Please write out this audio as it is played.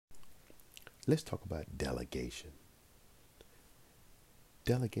Let's talk about delegation.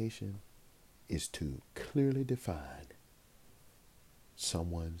 Delegation is to clearly define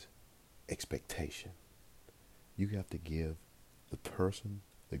someone's expectation. You have to give the person,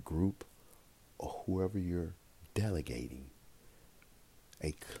 the group, or whoever you're delegating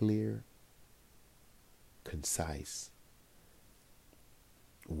a clear, concise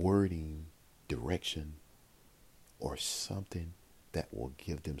wording, direction, or something that will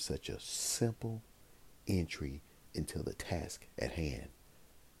give them such a simple entry into the task at hand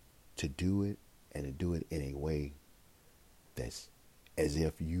to do it and to do it in a way that's as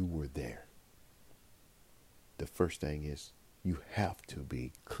if you were there. The first thing is you have to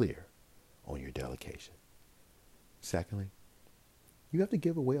be clear on your delegation. Secondly, you have to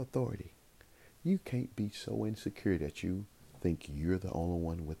give away authority. You can't be so insecure that you think you're the only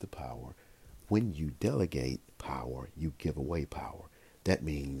one with the power. When you delegate power, you give away power. That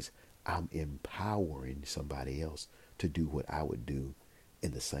means I'm empowering somebody else to do what I would do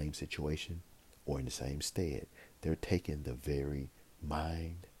in the same situation or in the same stead. They're taking the very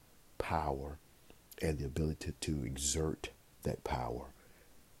mind, power, and the ability to exert that power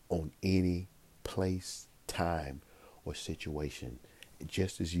on any place, time, or situation,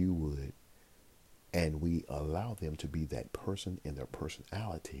 just as you would. And we allow them to be that person in their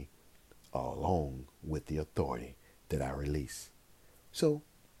personality along with the authority that I release. So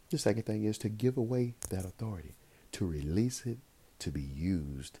the second thing is to give away that authority, to release it to be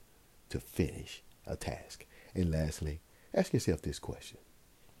used to finish a task. And lastly, ask yourself this question.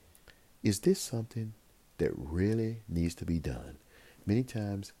 Is this something that really needs to be done? Many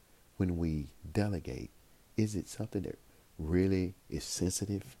times when we delegate, is it something that really is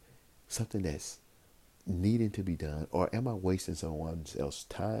sensitive, something that's needing to be done, or am I wasting someone else's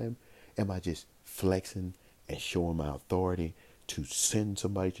time? Am I just flexing and showing my authority to send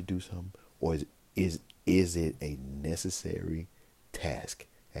somebody to do something, or is it a necessary task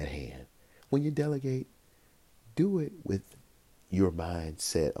at hand? When you delegate, do it with your mind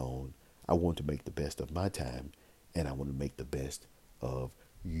set on, I want to make the best of my time, and I want to make the best of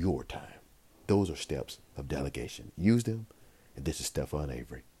your time. Those are steps of delegation. Use them, and this is Stefan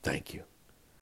Avery. Thank you.